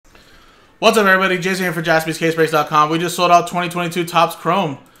What's up, everybody? Jason here for JaspysCaseBreaks.com. We just sold out 2022 Topps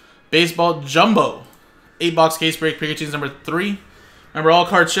Chrome Baseball Jumbo 8-box case break, Pikachu's number 3. Remember, all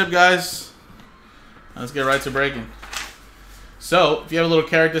cards ship, guys. Let's get right to breaking. So, if you have a little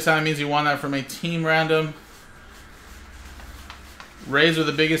character sound, it means you won that from a team random. Rays were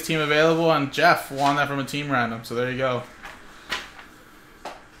the biggest team available, and Jeff won that from a team random. So there you go.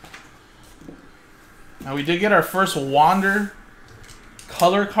 Now, we did get our first Wander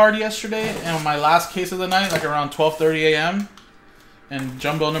color card yesterday, and on my last case of the night, like around 12:30 a.m. and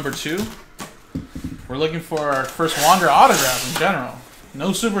Jumbo number 2. We're looking for our first Wander autograph in general.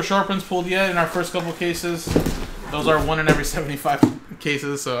 No super short prints pulled yet in our first couple cases. Those are 1 in every 75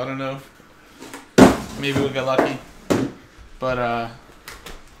 cases, so I don't know. Maybe we'll get lucky. But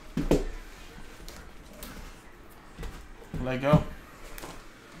let go.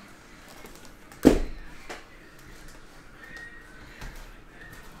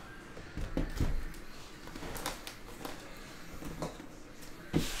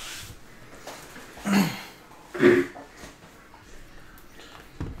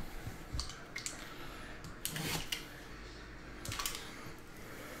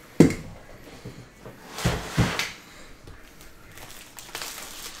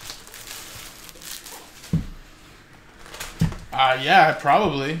 Yeah,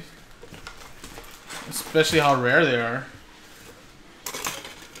 probably. Especially how rare they are.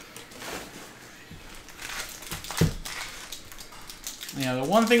 Yeah, the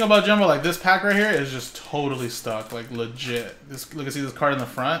one thing about Jumbo, like this pack right here, is just totally stuck, like legit. This, look, see this card in the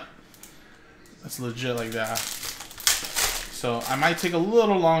front? That's legit like that. So I might take a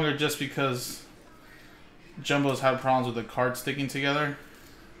little longer just because Jumbo's had problems with the card sticking together.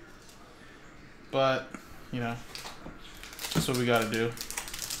 But, you know, that's what we gotta do.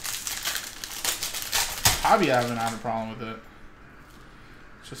 Hobby, I haven't had a problem with it.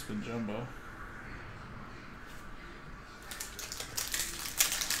 It's just been Jumbo.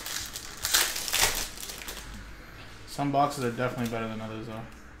 Some boxes are definitely better than others, though.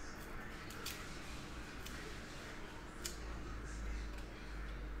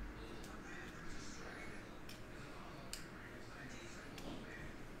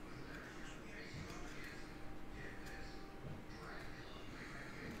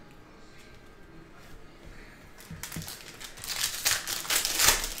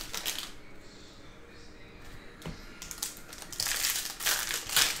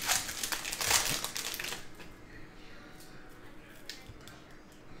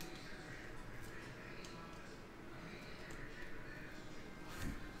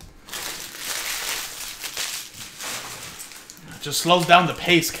 Just slows down the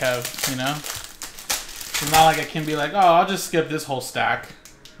pace, Kev, you know? It's not like I can be like, oh, I'll just skip this whole stack,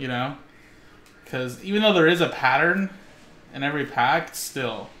 you know? Because even though there is a pattern in every pack,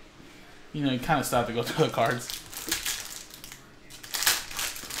 still, you know, you kind of still have to go through the cards.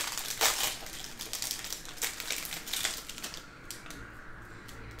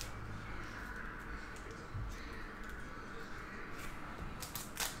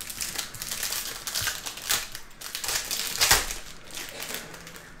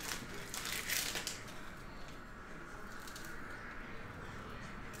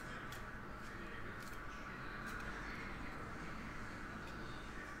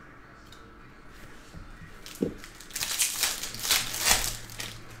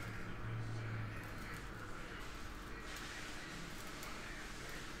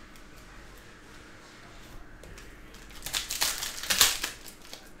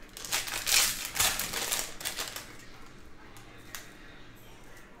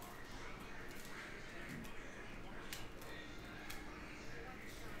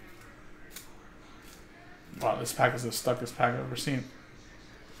 Wow, this pack is the stuckest pack I've ever seen.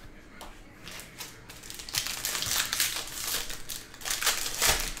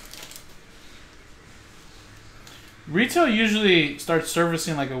 Retail usually starts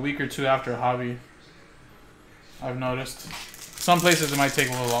servicing like a week or 2 after hobby, I've noticed. Some places it might take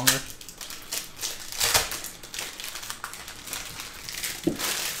a little longer.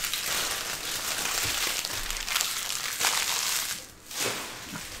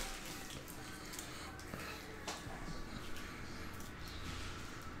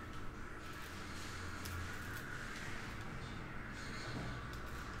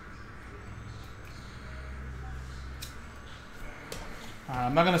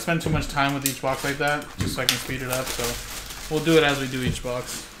 I'm not going to spend too much time with each box like that, just so I can speed it up, so we'll do it as we do each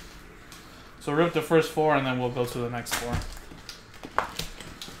box. So rip the first 4, and then we'll go to the next 4.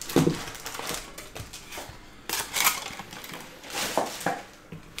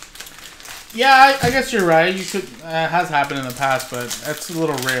 Yeah, I guess you're right. You could has happened in the past, but that's a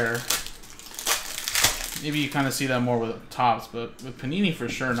little rare. Maybe you kind of see that more with Topps, but with Panini for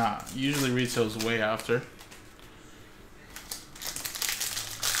sure not. Usually retail's way after.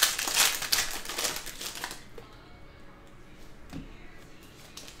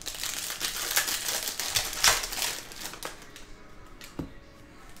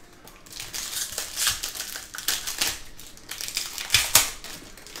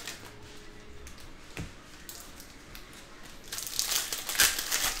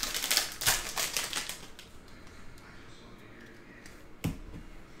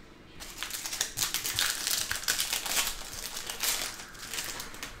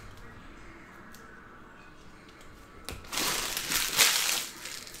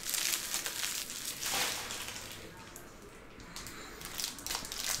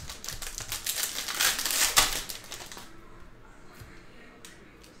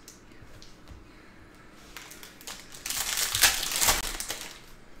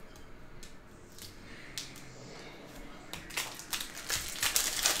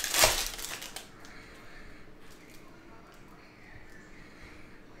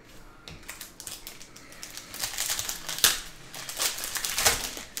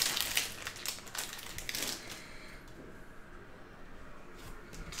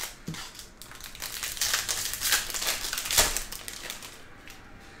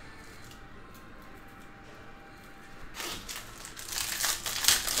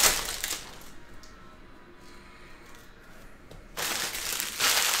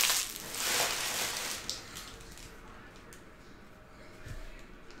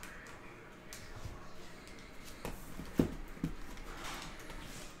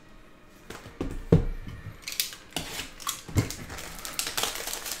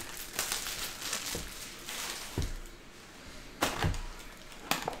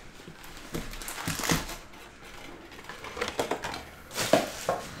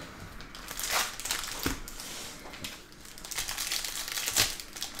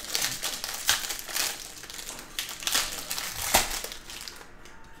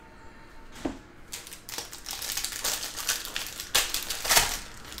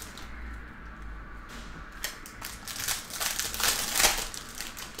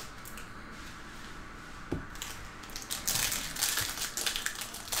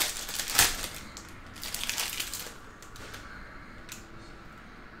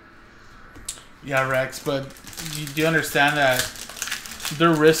 Yeah, Rex, but do you understand that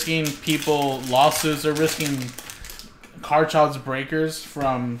they're risking people lawsuits? They're risking car child's breakers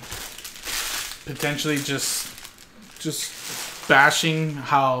from potentially just bashing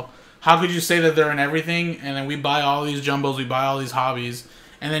how could you say that they're in everything, and then we buy all these jumbos, we buy all these hobbies,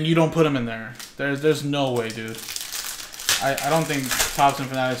 and then you don't put them in there. There's no way, dude. I don't think Topps and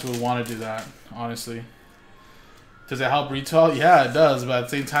Fanatics would want to do that, honestly. Does it help retail? Yeah, it does, but at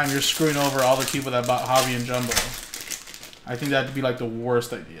the same time, you're screwing over all the people that bought hobby and jumbo. I think that'd be like the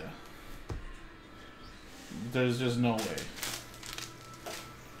worst idea. There's just no way.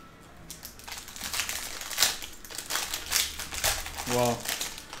 Well,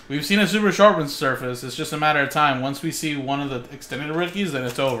 we've seen a super short surface. It's just a matter of time. Once we see one of the extended rookies, then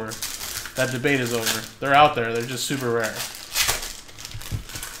it's over. That debate is over. They're out there. They're just super rare.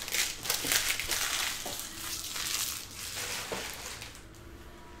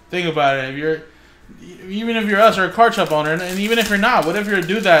 Think about it. Even if you're us or a card shop owner, and even if you're not, what if you're a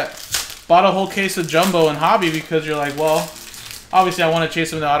dude that bought a whole case of jumbo and hobby because you're like, well, obviously I want to chase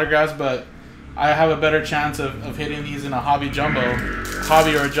some of the autographs, but I have a better chance of hitting these in a hobby or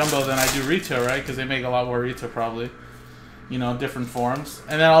a jumbo than I do retail, right? Because they make a lot more retail probably, you know, different forms.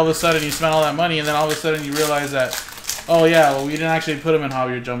 And then all of a sudden you spend all that money, and then all of a sudden you realize that, oh yeah, well we didn't actually put them in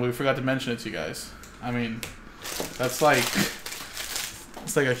hobby or jumbo. We forgot to mention it to you guys. I mean, that's like...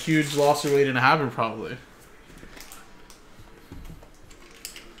 It's like a huge lawsuit waiting to happen, probably.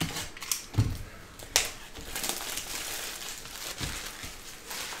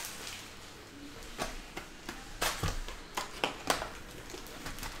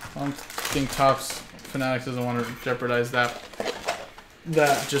 I don't think Topps Fanatics doesn't want to jeopardize that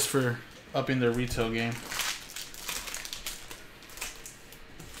just for upping their retail game.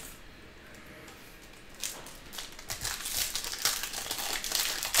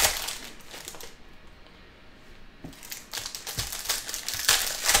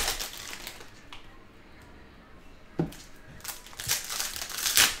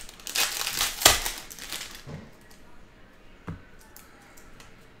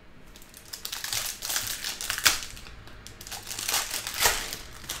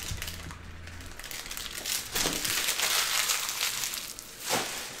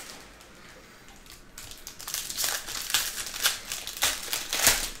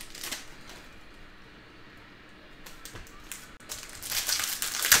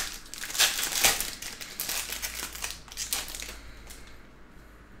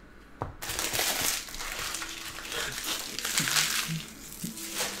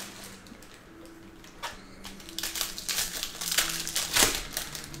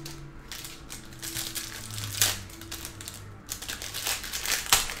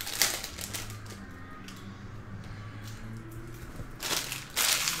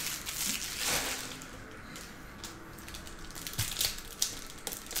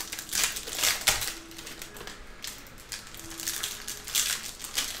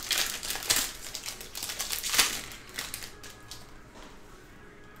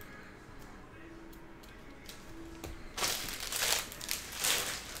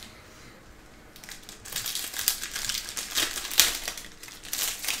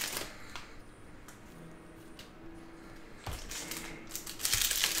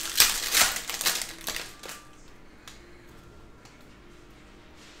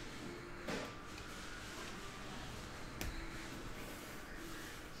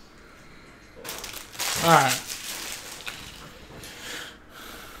 All right.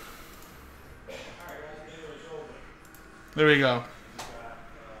 There we go.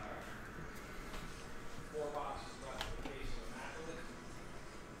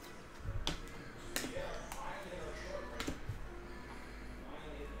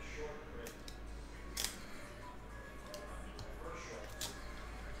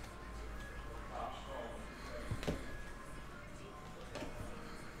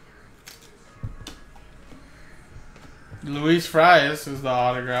 Luis Frias is the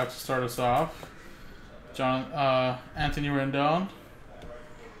autograph to start us off. Anthony Rendon.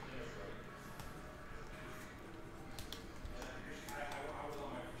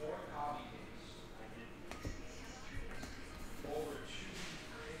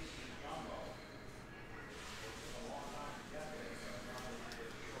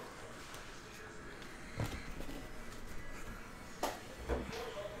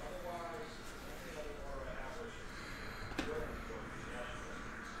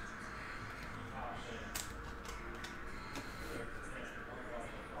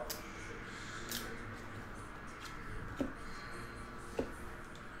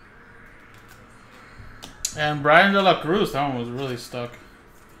 And Brian De La Cruz, that one was really stuck.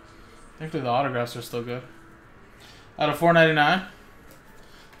 Actually, the autographs are still good. Out of 499.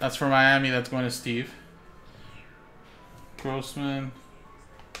 That's for Miami. That's going to Steve. Grossman.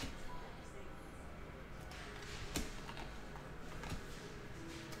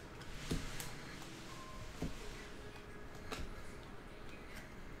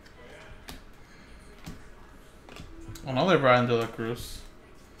 Another Brian De La Cruz.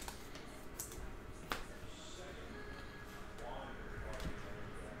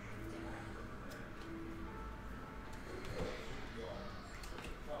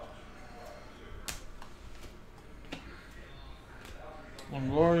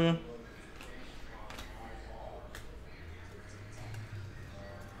 Longoria.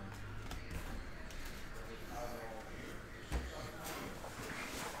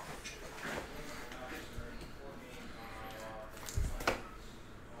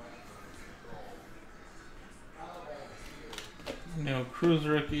 Neil Cruz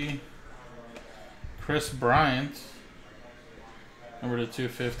rookie. Chris Bryant. Number to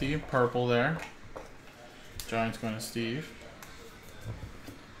 250. Purple there. Giants going to Steve.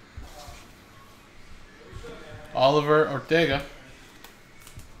 Oliver Ortega.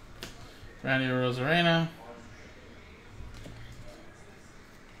 Randy Rosarena.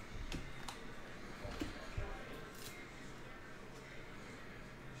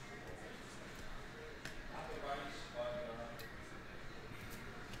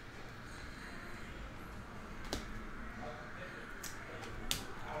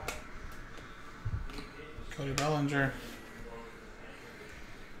 Cody Bellinger.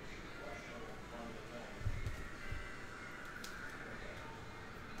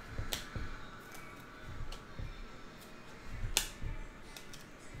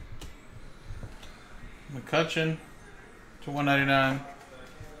 McCutcheon to 199.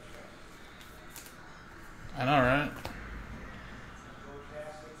 I know, right?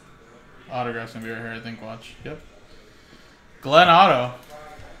 Autograph's gonna be right here, I think. Watch. Yep. Glenn Otto.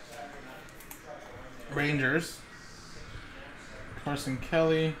 Rangers. Carson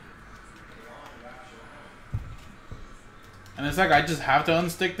Kelly. And it's like I just have to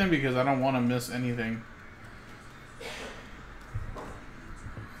unstick them because I don't want to miss anything.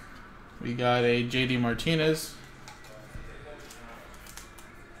 We got a JD Martinez.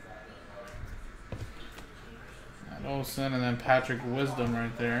 Matt Olson, and then Patrick Wisdom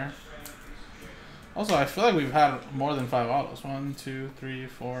right there. Also, I feel like we've had more than 5 autos. 1, 2, 3,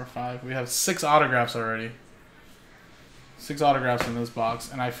 4, 5. We have 6 autographs already. 6 autographs in this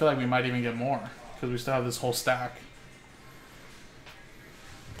box, and I feel like we might even get more because we still have this whole stack.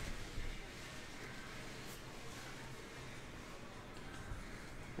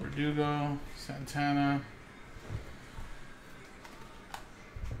 Verdugo, Santana.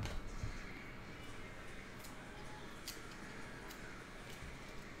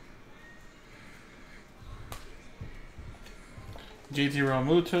 JT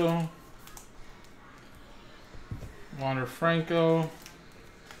Realmuto. Wander Franco.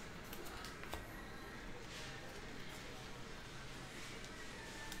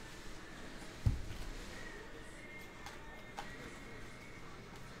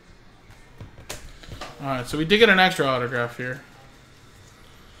 Alright, so we did get an extra autograph here.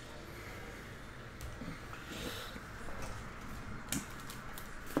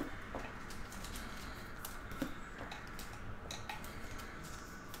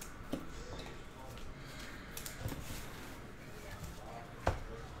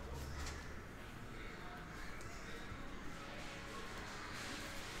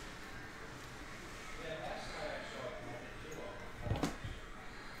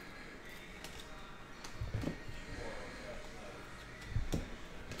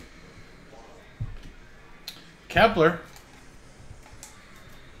 Kepler.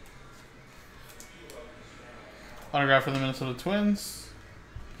 Autograph for the Minnesota Twins.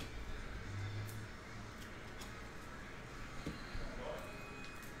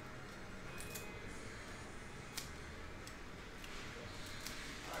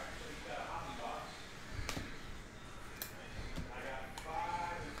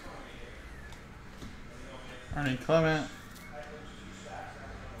 Ernie Clement.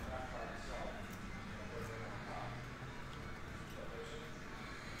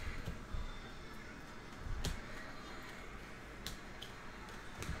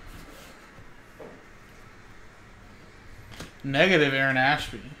 Negative Aaron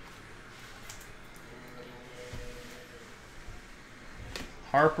Ashby.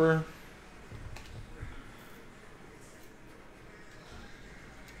 Harper.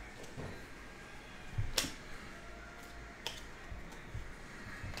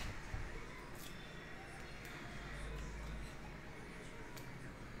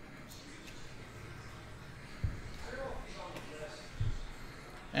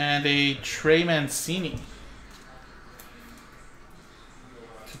 And a Trey Mancini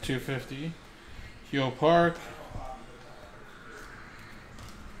to 250. Hyo Park.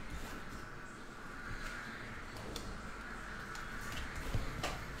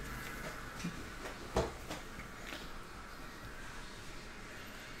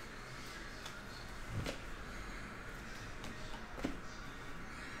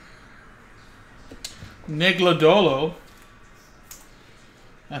 Nick Lodolo.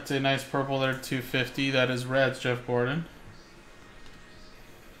 That's a nice purple there, 250. That is Reds, Jeff Gordon.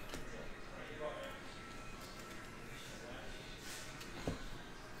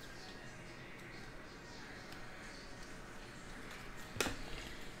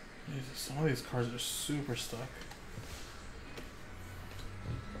 Jesus, some of these cards are super stuck.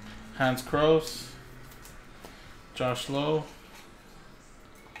 Hans Kroos. Josh Lowe.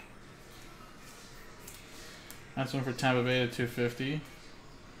 That's one for Tampa Bay at 250.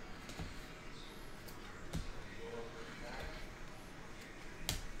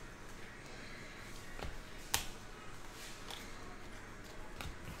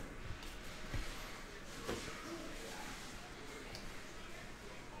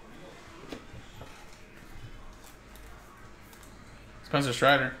 Spencer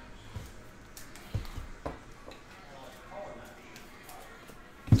Strider.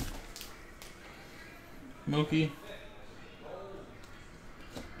 Mookie.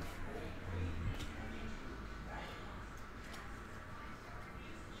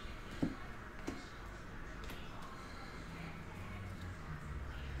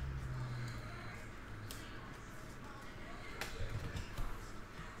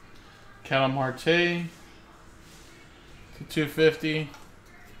 Callum Marte. 250.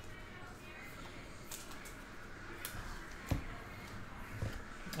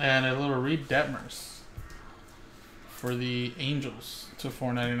 And a little Reed Detmers for the Angels to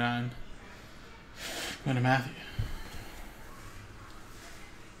 499. Going to Matthew.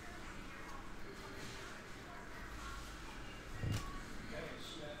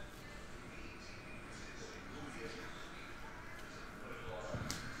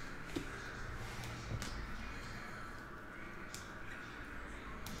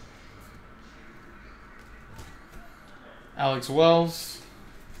 Alex Wells.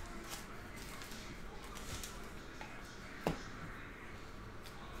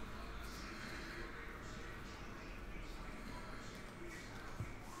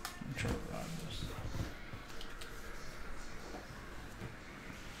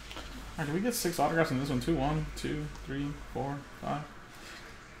 Alright, did we get 6 autographs in this one too? 1, 2, 3, 4, 5.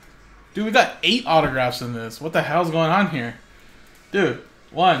 Dude, we got 8 autographs in this. What the hell's going on here? Dude,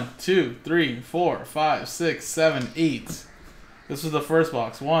 1, 2, 3, 4, 5, 6, 7, 8. This was the first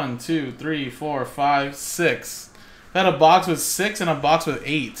box. 1, 2, 3, 4, 5, 6. We had a box with 6 and a box with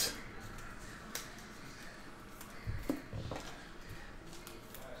 8.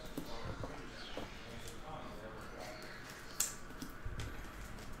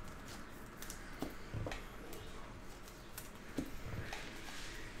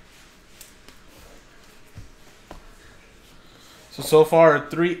 So far,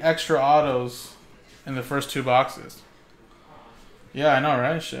 3 extra autos in the first 2 boxes. Yeah, I know,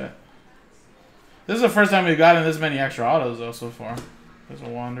 right? Shit. This is the first time we've gotten this many extra autos, though, so far. There's a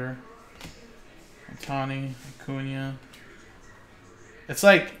Wander. Otani. Acuna. It's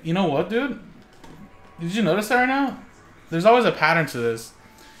like, you know what, dude? Did you notice that right now? There's always a pattern to this.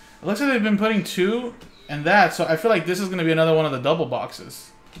 It looks like they've been putting 2 and that, so I feel like this is going to be another one of the double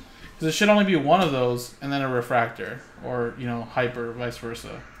boxes. Because it should only be one of those and then a refractor. Or, you know, hyper, vice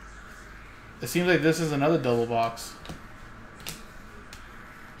versa. It seems like this is another double box.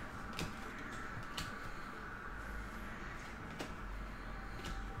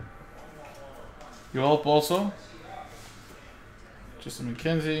 Joel also. Justin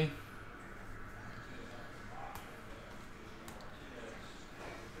McKenzie.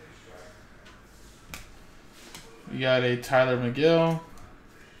 We got a Tyler McGill.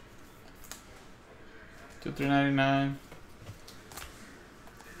 To $3.99.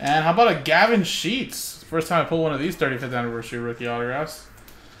 And how about a Gavin Sheets? First time I pulled one of these 35th anniversary rookie autographs.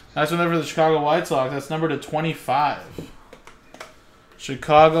 That's one there for the Chicago White Sox. That's number to 25.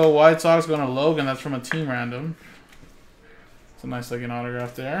 Chicago White Sox going to Logan. That's from a team random. It's a nice looking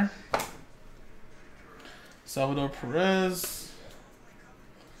autograph there. Salvador Perez.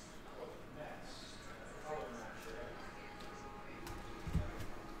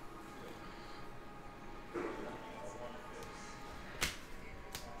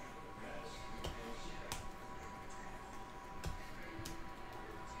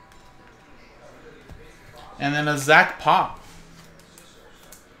 And then a Zach Pop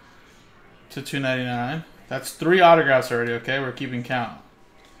to $2.99. That's 3 autographs already, okay? We're keeping count.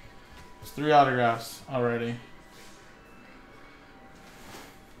 It's 3 autographs already.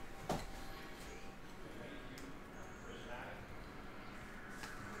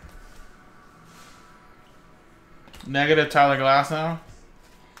 Negative Tyler Glass now.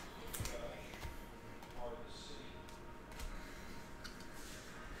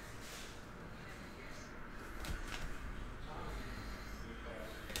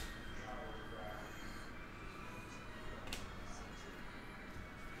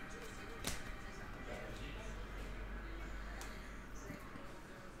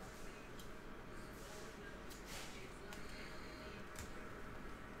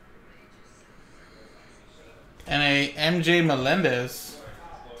 And a MJ Melendez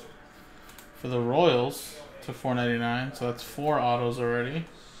for the Royals to $4.99. So that's 4 autos already.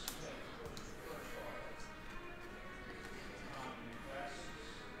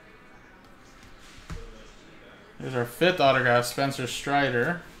 Here's our 5th autograph, Spencer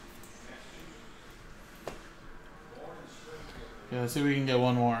Strider. Yeah, let's see if we can get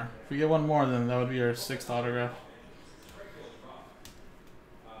one more. If we get one more, then that would be our 6th autograph.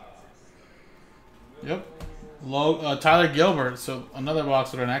 Yep. Tyler Gilbert, so another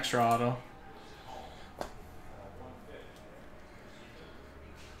box with an extra auto.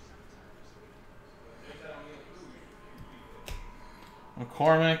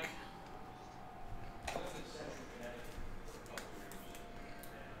 McCormick.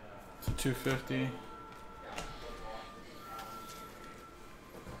 To $2.50.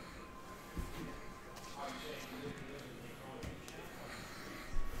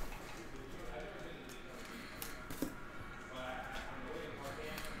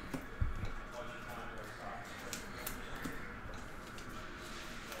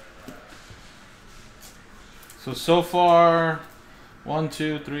 So far, 1,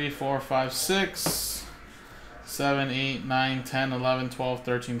 2, 3, 4, 5, 6, 7, 8, 9, 10, 11, 12,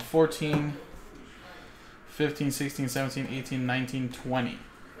 13, 14, 15, 16, 17, 18, 19, 20.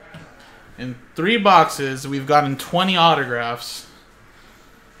 In 3 boxes, we've gotten 20 autographs.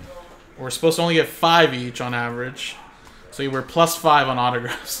 We're supposed to only get 5 each on average. So we're +5 on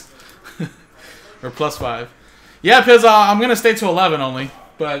autographs. We're +5. Yeah, because I'm going to stay to 11 only.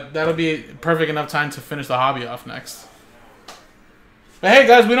 But that'll be perfect enough time to finish the hobby off next. But hey,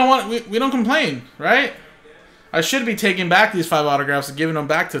 guys, we don't complain, right? I should be taking back these 5 autographs and giving them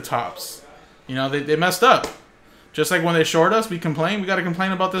back to Topps. You know, they messed up. Just like when they short us, we complain. We got to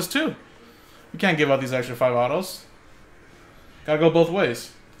complain about this too. We can't give out these extra 5 autos. Got to go both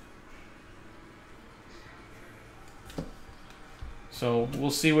ways. So we'll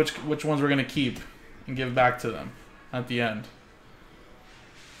see which ones we're going to keep and give back to them at the end.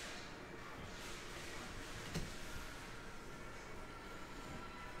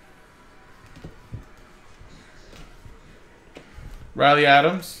 Riley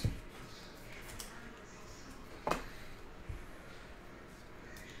Adams.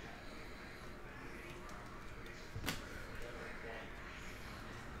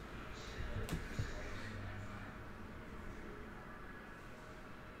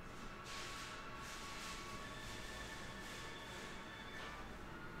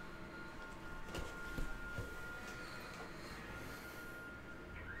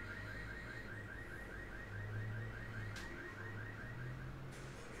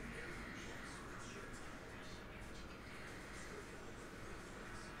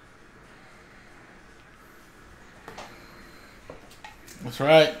 That's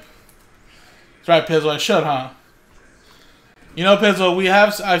right. That's right, Pizzo. I should, huh? You know,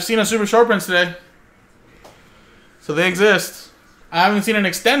 Pizzo, I've seen a super short print today. So they exist. I haven't seen an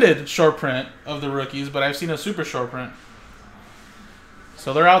extended short print of the rookies, but I've seen a super short print.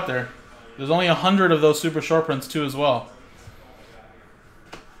 So they're out there. There's only 100 of those super short prints too as well.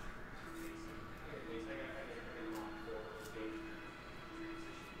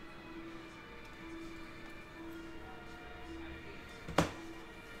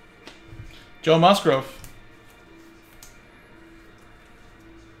 Joe Musgrove.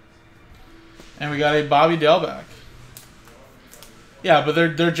 And we got a Bobby Delback. Yeah, but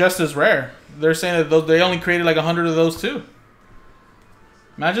they're just as rare. They're saying that they only created like 100 of those too.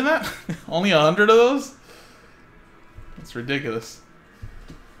 Imagine that. Only 100 of those? That's ridiculous.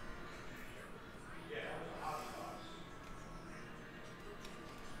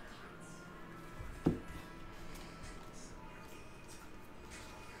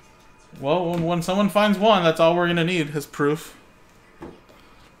 Well, when someone finds one, that's all we're going to need is proof.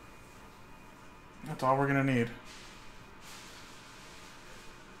 That's all we're going to need.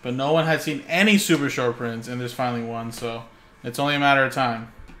 But no one had seen any super short prints, and there's finally one, so it's only a matter of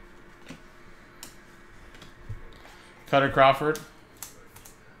time. Cutter Crawford.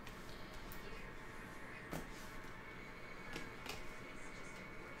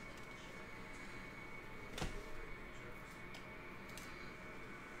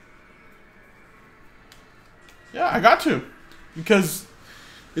 Yeah, I got to. Because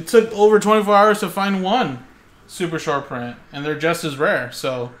it took over 24 hours to find one super short print, and they're just as rare,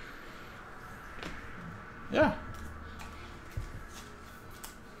 so yeah.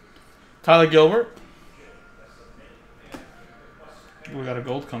 Tyler Gilbert. We got a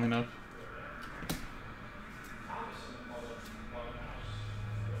gold coming up.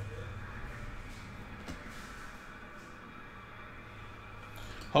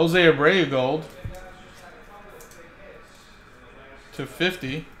 Jose Abreu gold to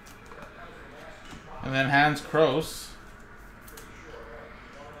 50. And then Hans Kroos.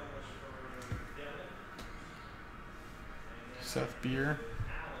 Seth Beer.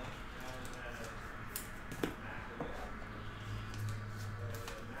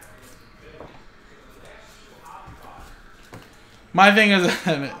 My thing is,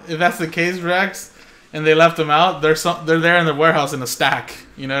 if that's the case, Rex, and they left them out, they're there in the warehouse in a stack.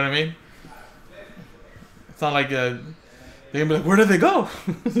 You know what I mean? It's not like they're gonna be like, where did they go?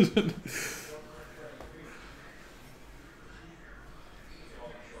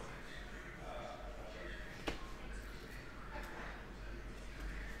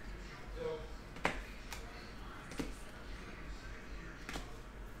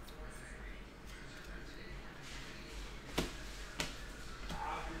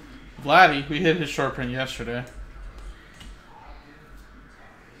 Vladdy, we hit his short print yesterday.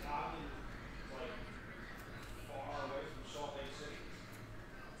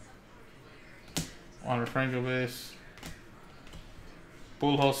 Wander Franco base.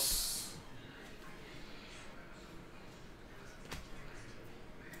 Bullhos.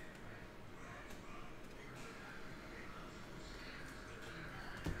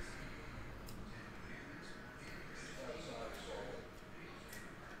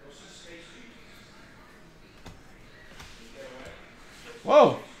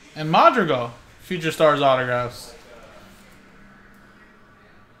 Whoa, and Madrigal, Future Stars autographs.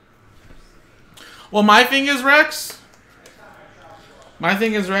 Well, my thing is, Rex,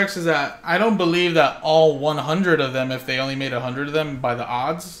 is that I don't believe that all 100 of them, if they only made 100 of them by the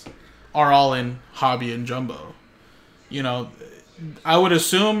odds, are all in hobby and jumbo. You know, I would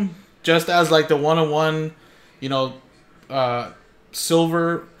assume just as like the 1-on-1, you know,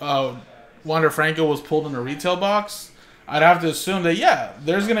 silver Wander Franco was pulled in a retail box, I'd have to assume that, yeah,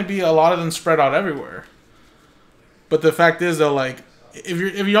 there's going to be a lot of them spread out everywhere. But the fact is, though, like, if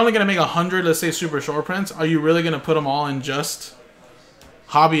you're only going to make 100, let's say, super short prints, are you really going to put them all in just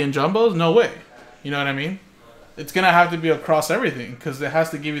hobby and jumbos? No way. You know what I mean? It's going to have to be across everything because it has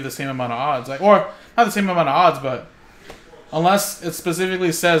to give you the same amount of odds. Like, or not the same amount of odds, but unless it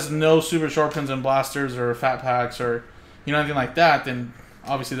specifically says no super short prints and blasters or fat packs or, you know, anything like that, then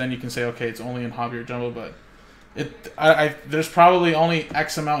obviously then you can say, okay, it's only in hobby or jumbo, but there's probably only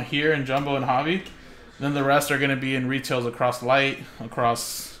X amount here in jumbo and hobby. Then the rest are going to be in retails across light,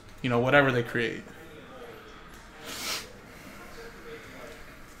 across, you know, whatever they create.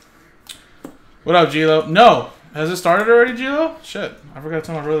 What up, Gilo? No. Has it started already, Gilo? Shit. I forgot to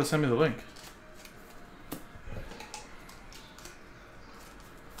tell my brother to send me the link.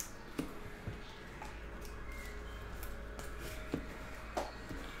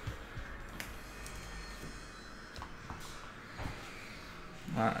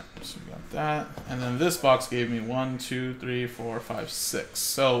 Alright. So we got that. And then this box gave me 1, 2, 3, 4, 5, 6.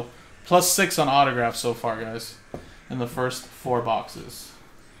 So +6 on autographs so far, guys. In the first 4 boxes.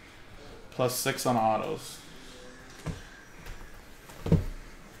 +6 on autos.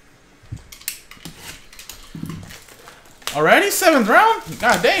 Already? 7th round?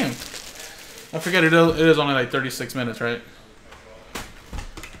 God damn. I forget it is only like 36 minutes, right?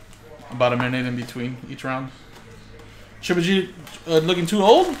 About a minute in between each round. Triple G looking too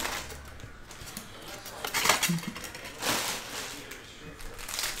old?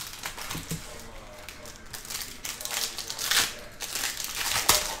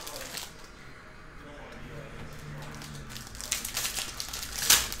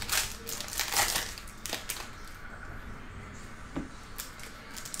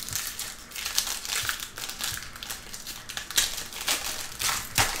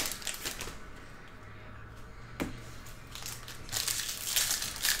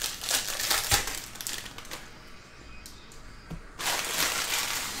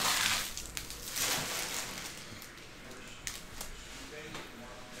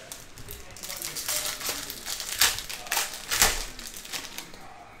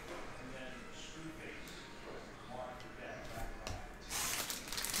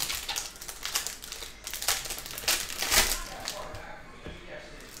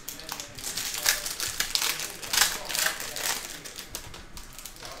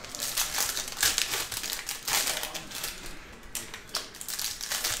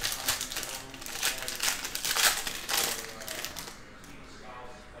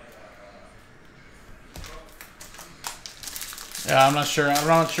 Yeah, I'm not sure. I'm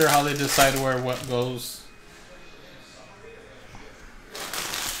not sure how they decide where what goes.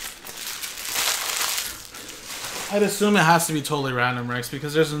 I'd assume it has to be totally random, Rex,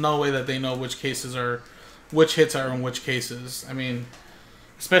 because there's no way that they know which cases are, which hits are in which cases. I mean,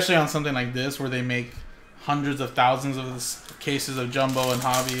 especially on something like this where they make hundreds of thousands of cases of jumbo and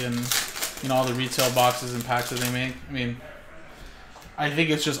hobby and, you know, all the retail boxes and packs that they make. I mean, I think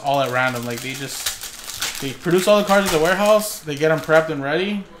it's just all at random. Like they produce all the cards at the warehouse, they get them prepped and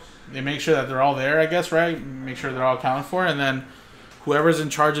ready, they make sure that they're all there, I guess, right? Make sure they're all accounted for, and then whoever's in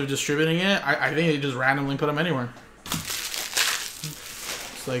charge of distributing it, I think they just randomly put them anywhere.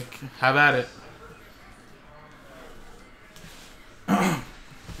 It's like, have at it.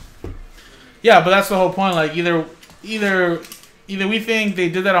 Yeah, but that's the whole point. Like either we think they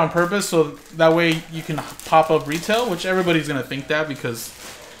did that on purpose so that way you can pop up retail, which everybody's gonna think that because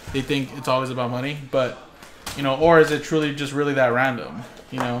they think it's always about money, but you know, or is it truly just really that random?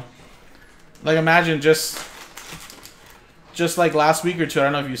 You know, like imagine just like last week or two, I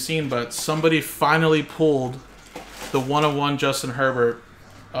don't know if you've seen, but somebody finally pulled the 101 Justin Herbert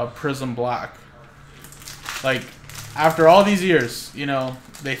Prism Black. Like after all these years, you know,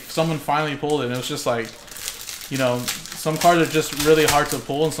 someone finally pulled it, and it was just like, you know, some cards are just really hard to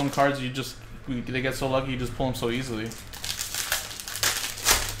pull, and some cards they get so lucky you just pull them so easily.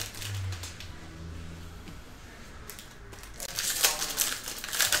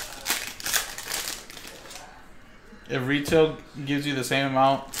 If retail gives you the same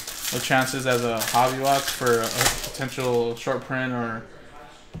amount of chances as a hobby box for a potential short print or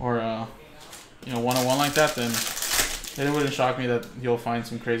you know, 101 like that, then it wouldn't shock me that you'll find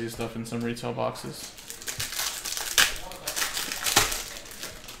some crazy stuff in some retail boxes.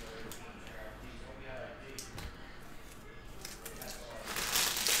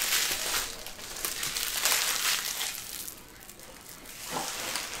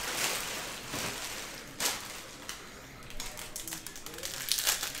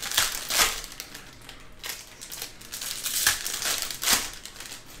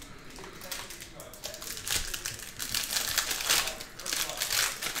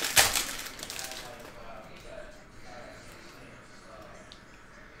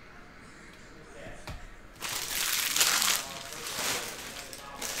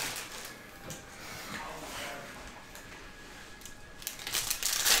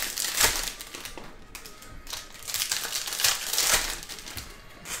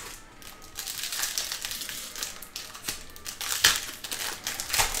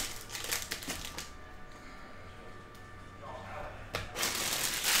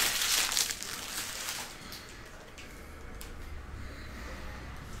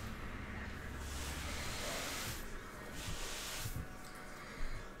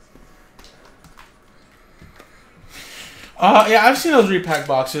 Yeah, I've seen those repack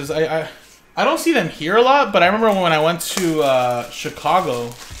boxes. I don't see them here a lot, but I remember when I went to Chicago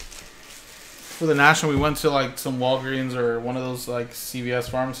for the National, we went to like some Walgreens or one of those like CVS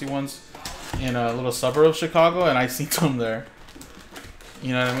pharmacy ones in a little suburb of Chicago, and I seen them there.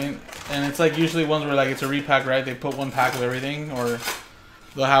 You know what I mean? And it's like usually ones where like it's a repack, right? They put one pack of everything, or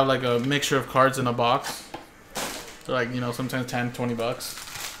they'll have like a mixture of cards in a box. So like, you know, sometimes 10, 20 bucks.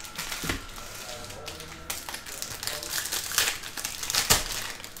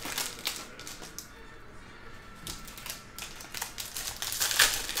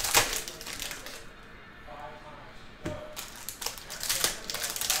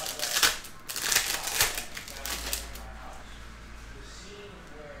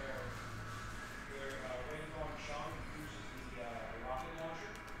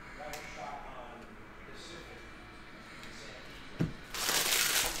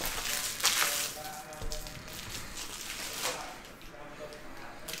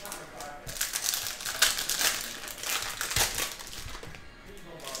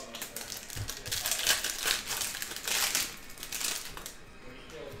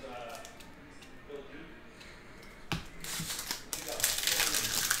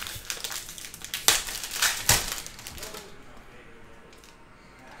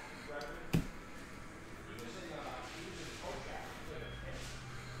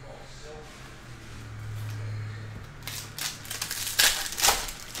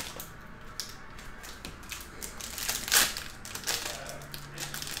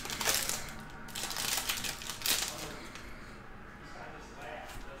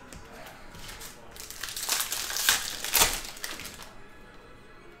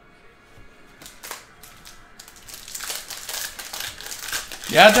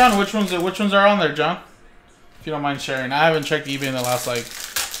 Yeah, John, which ones are on there, John? If you don't mind sharing. I haven't checked eBay in the last like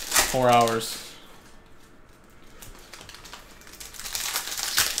 4 hours.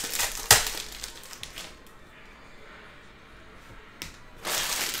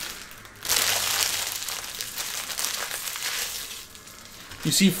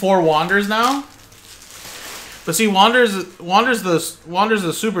 You see 4 Wanders now? But see, Wander's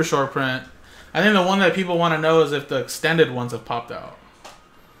the super short print. I think the one that people want to know is if the extended ones have popped out.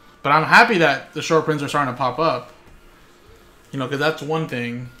 But I'm happy that the short prints are starting to pop up. You know, because that's one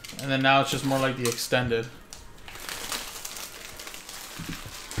thing. And then now it's just more like the extended.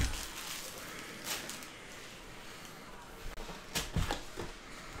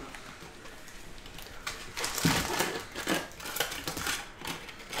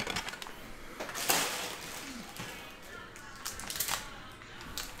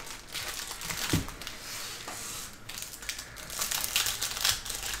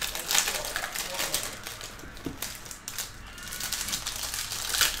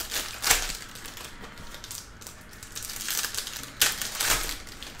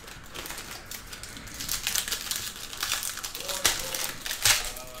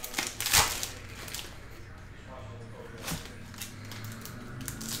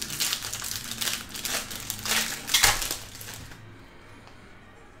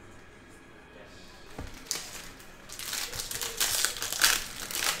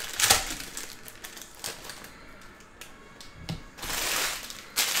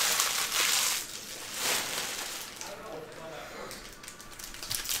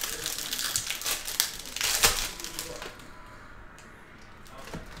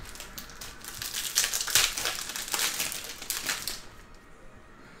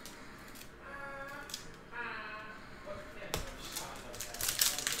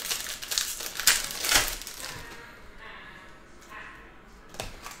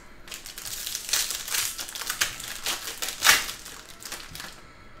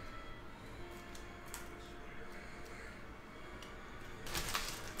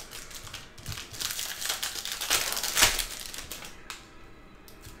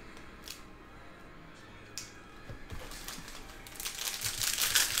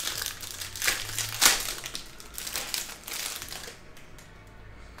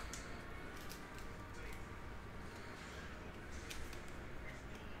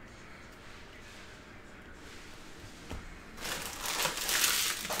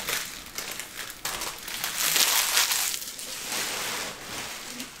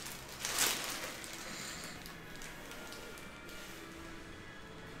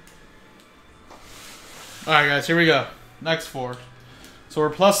 Alright, guys, here we go. Next 4. So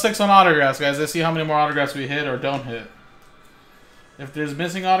we're +6 on autographs, guys. Let's see how many more autographs we hit or don't hit. If there's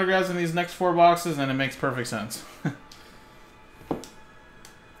missing autographs in these next 4 boxes, then it makes perfect sense.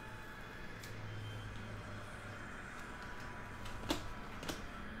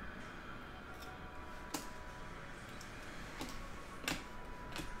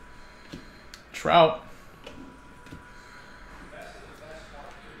 Trout.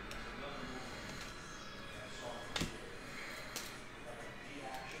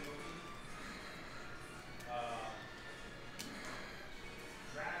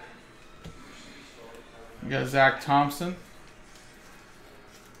 We got Zach Thompson.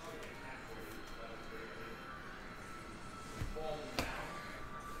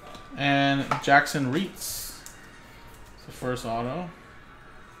 And Jackson Reitz. It's the first auto.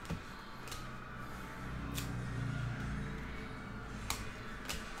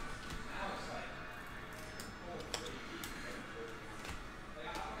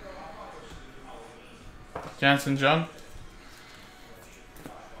 Jansen Jung.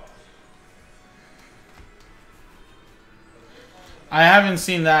 I haven't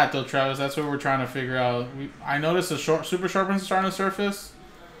seen that though, Travis. That's what we're trying to figure out. I noticed the super short prints starting to surface.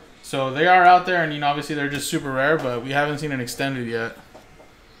 So they are out there, and you know, obviously they're just super rare, but we haven't seen an extended yet.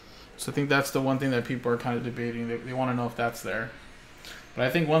 So I think that's the one thing that people are kind of debating. They want to know if that's there. But I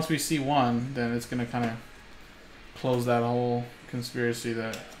think once we see one, then it's going to kind of close that whole conspiracy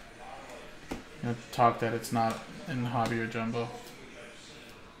that, you know, talk that it's not in hobby or jumbo.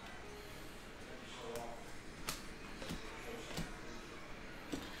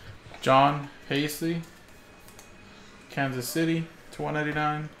 John Hasty, Kansas City, to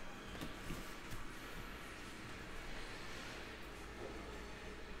 199.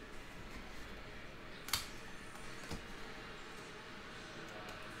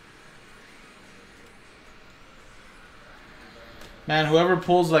 Man, whoever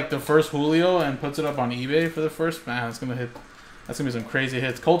pulls like the first Julio and puts it up on eBay for the first, man, it's gonna hit. That's gonna be some crazy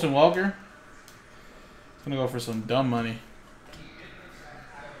hits. Colton Welker, it's gonna go for some dumb money.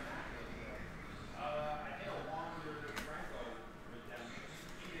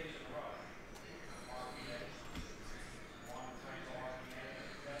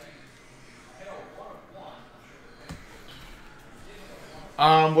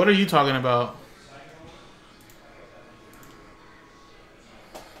 What are you talking about?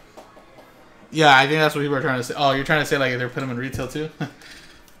 Yeah, I think that's what people are trying to say. Oh, you're trying to say like they're putting them in retail too?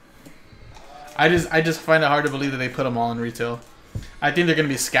 I just find it hard to believe that they put them all in retail. I think they're going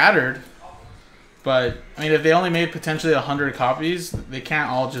to be scattered, but I mean, if they only made potentially 100 copies, they can't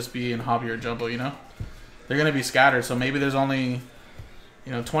all just be in hobby or jumbo. You know, they're going to be scattered. So maybe there's only,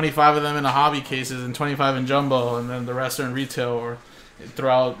 you know, 25 of them in the hobby cases and 25 in jumbo, and then the rest are in retail or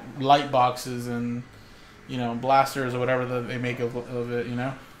throughout light boxes and, you know, blasters or whatever that they make of it. You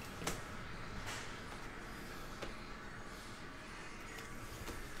know.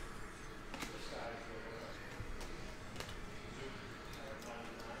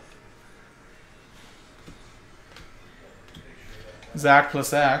 Zach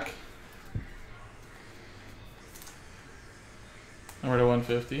Plasak. Number to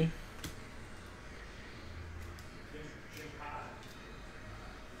 150.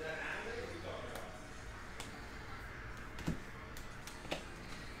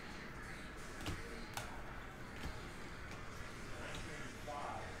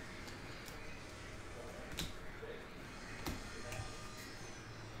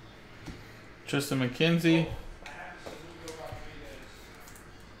 Tristan McKenzie.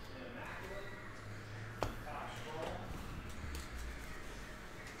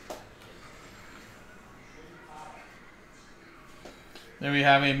 Then we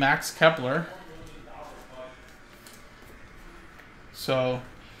have a Max Kepler. So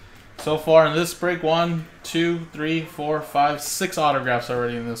far in this break, 1, 2, 3, 4, 5, 6 autographs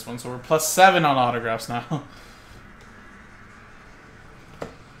already in this one. So we're plus 7 on autographs now.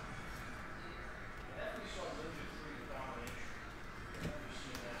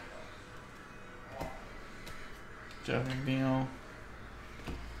 Jeff McNeil.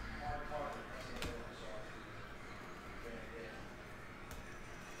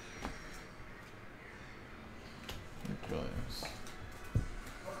 Williams.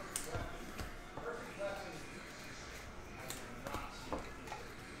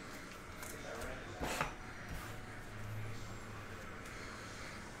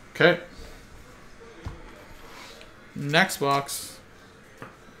 Okay. Next box.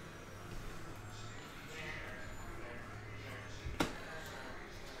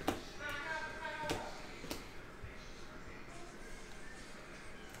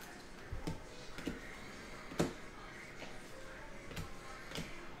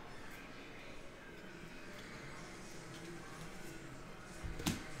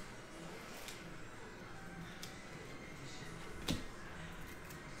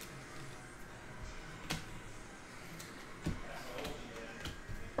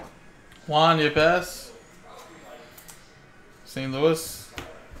 Juan Yepes, St. Louis.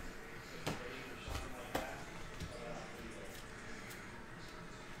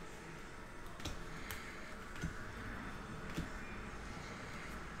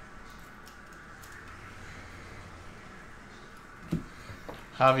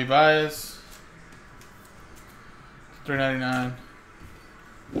 Javi Baez. $3.99.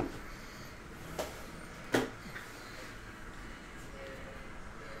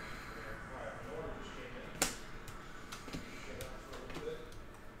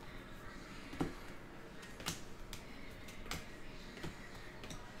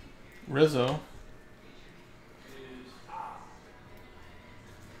 Rizzo.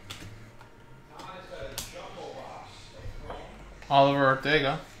 Oliver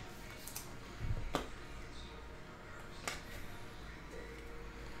Ortega.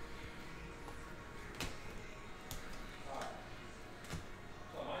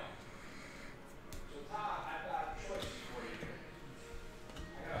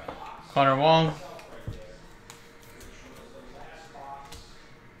 Connor Wong.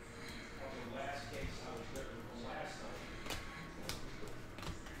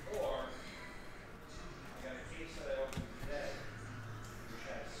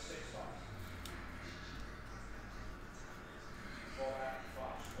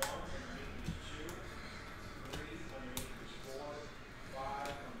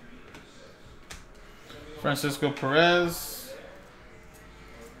 Francisco Perez.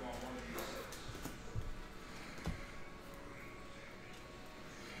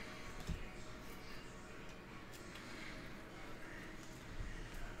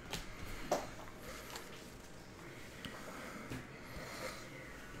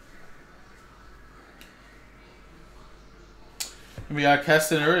 We got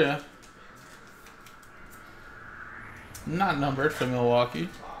Keston Uria. Not numbered for Milwaukee.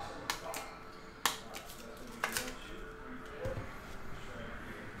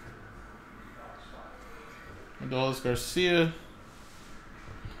 Adolis Garcia.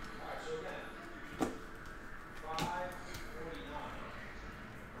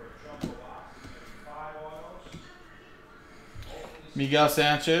 Miguel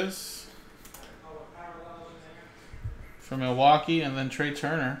Sanchez for Milwaukee, and then Trey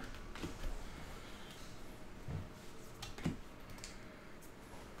Turner.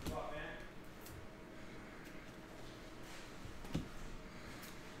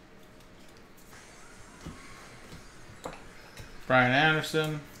 Brian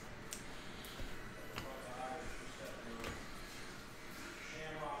Anderson.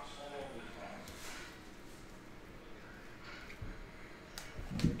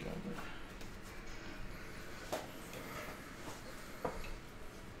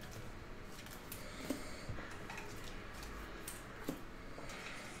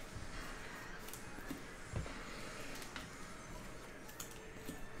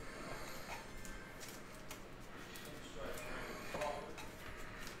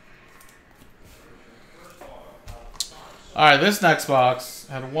 All right, this next box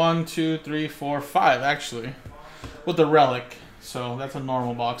had 1, 2, 3, 4, 5 actually, with the relic. So that's a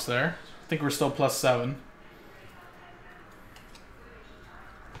normal box there. I think we're still +7.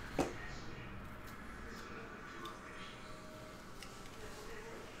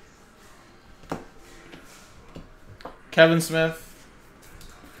 Kevin Smith.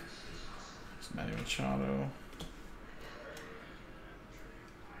 It's Manny Machado.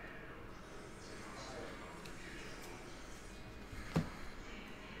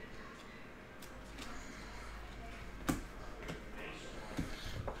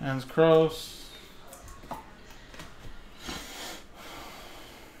 Hans Kroos.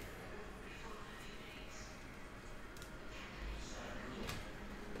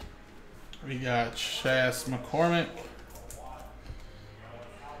 We got Chas McCormick.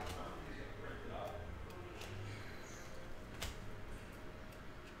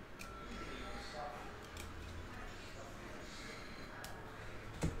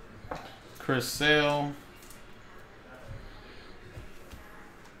 Chris Sale.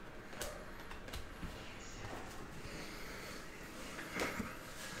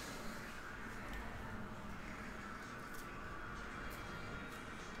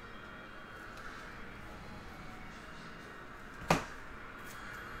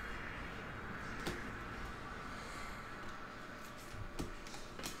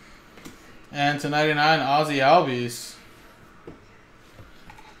 And to 99, Ozzy Albies.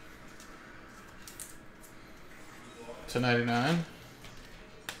 To 99.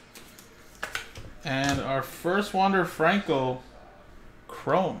 And our first Wander Franco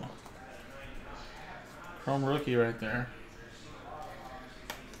Chrome. Chrome rookie right there.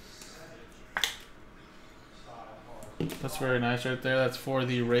 That's very nice right there. That's for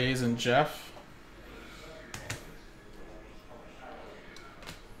the Rays and Jeff.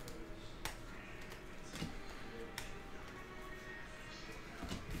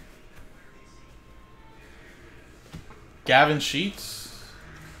 Gavin Sheets.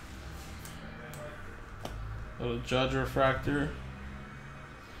 Little Judge refractor.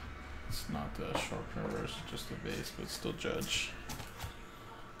 It's not the short reverse, just the base, but still Judge.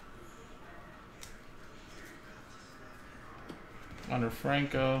 Under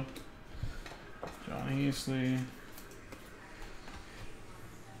Franco, John Heasley.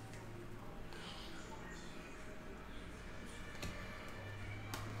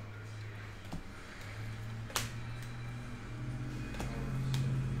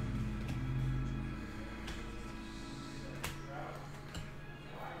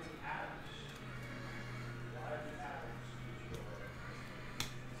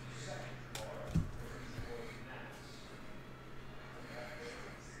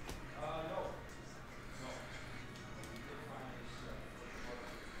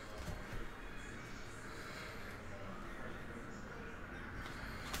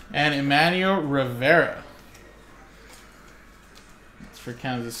 And Emmanuel Rivera. That's for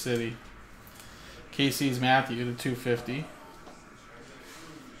Kansas City. KC's Matthew to 250.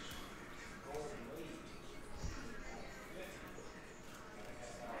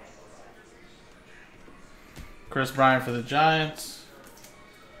 Chris Bryant for the Giants.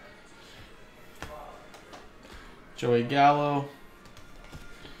 Joey Gallo.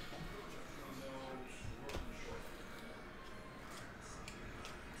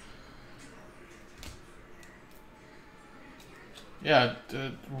 Yeah,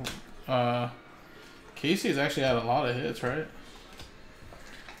 Casey's actually had a lot of hits, right?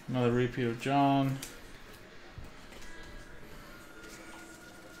 Another repeat of John.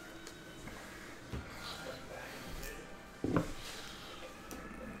 All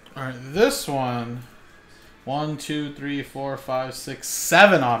right, this one. 1, 2, 3, 4, 5, 6,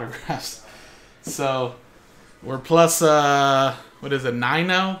 7 autographs. So we're plus what is it, 9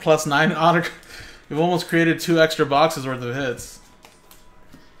 now? Plus 9 autographs. We've almost created 2 extra boxes worth of hits.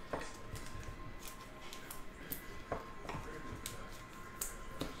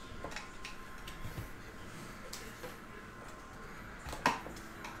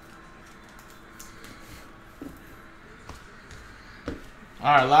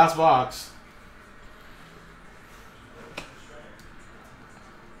 All right, last box.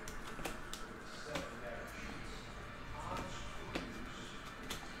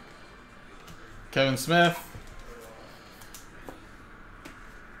 Kevin Smith.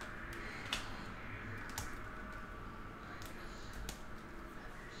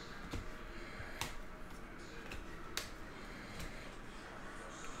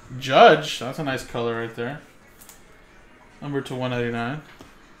 Judge. That's a nice color right there. Number to 199.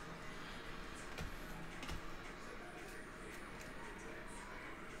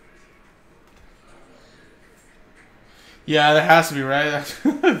 Yeah, that has to be right.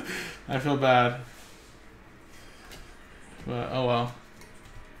 I feel bad. But, oh well.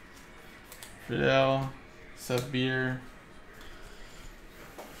 Fidel, Seth Beer.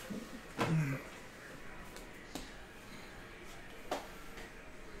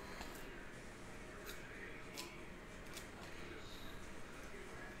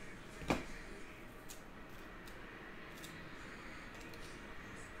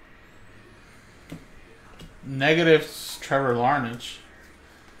 Negatives, Trevor Larnach.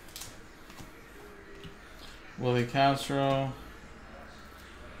 Willie Castro.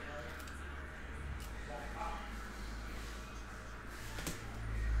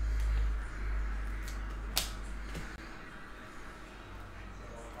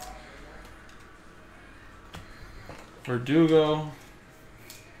 Verdugo.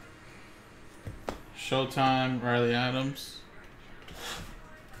 Showtime, Riley Adams.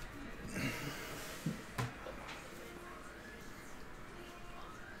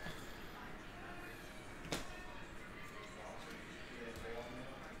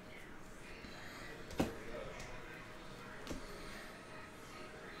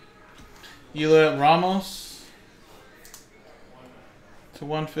 Elia Ramos to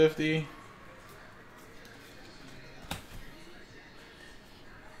 150.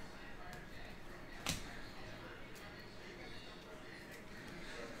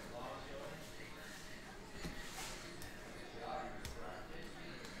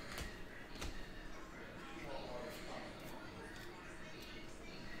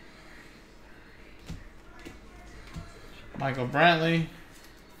 Michael Brantley.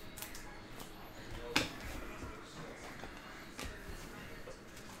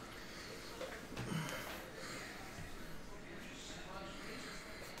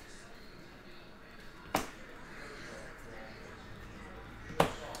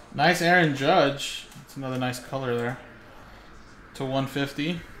 Nice Aaron Judge. That's another nice color there. To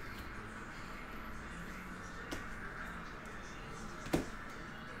 150.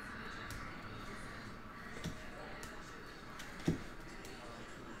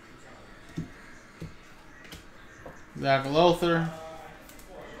 Zach Lothar.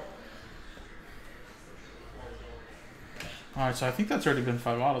 Alright, so I think that's already been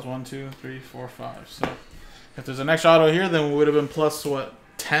 5 autos. 1, 2, 3, 4, 5. So if there's an extra auto here, then we would have been plus, what,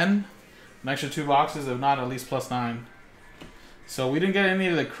 10? An extra 2 boxes, if not at least plus 9. So we didn't get any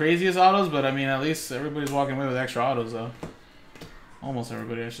of the craziest autos, but I mean, at least everybody's walking away with extra autos, though. Almost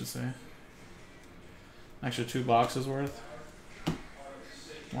everybody, I should say. Extra 2 boxes worth.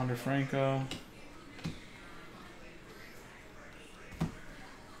 Wander Franco.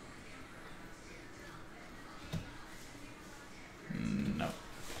 No.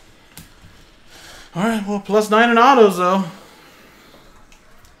 Alright, well, plus 9 in autos, though.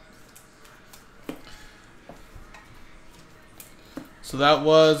 So that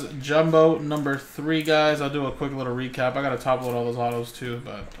was Jumbo number 3, guys. I'll do a quick little recap. I got to top load all those autos, too,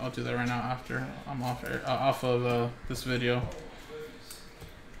 but I'll do that right now after I'm off of this video.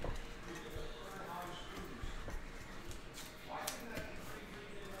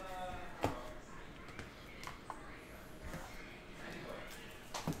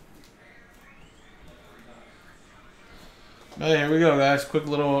 Hey, here we go, guys. Quick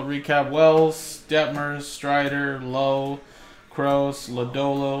little recap. Wells, Detmers, Strider, Lowe, Kroos,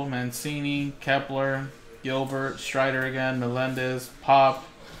 Lodolo, Mancini, Kepler, Gilbert, Strider again, Melendez, Pop,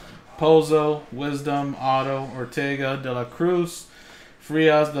 Pozo, Wisdom, Otto, Ortega, De La Cruz,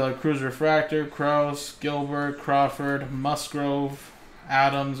 Frias, De La Cruz Refractor, Kroos, Gilbert, Crawford, Musgrove,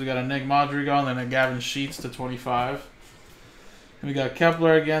 Adams. We got a Nick Madrigal and then a Gavin Sheets to 25. And we got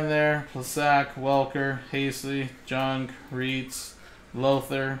Kepler again there, Plasak, Welker, Hasty, Jung, Reitz,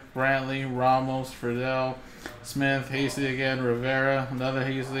 Lothar, Brantley, Ramos, Friedel, Smith, Hasty again, Rivera, another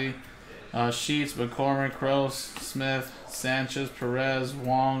Hasty, Sheets, McCormick, Kroos, Smith, Sanchez, Perez,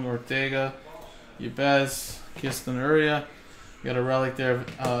 Wong, Ortega, Yepes, Kiston Uria. We got a relic there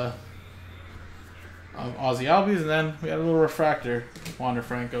of Ozzy Albies, and then we got a little refractor, Wander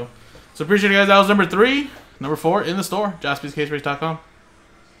Franco. So appreciate it, guys. That was number 3. Number 4 in the store, jaspyscasebreaks.com.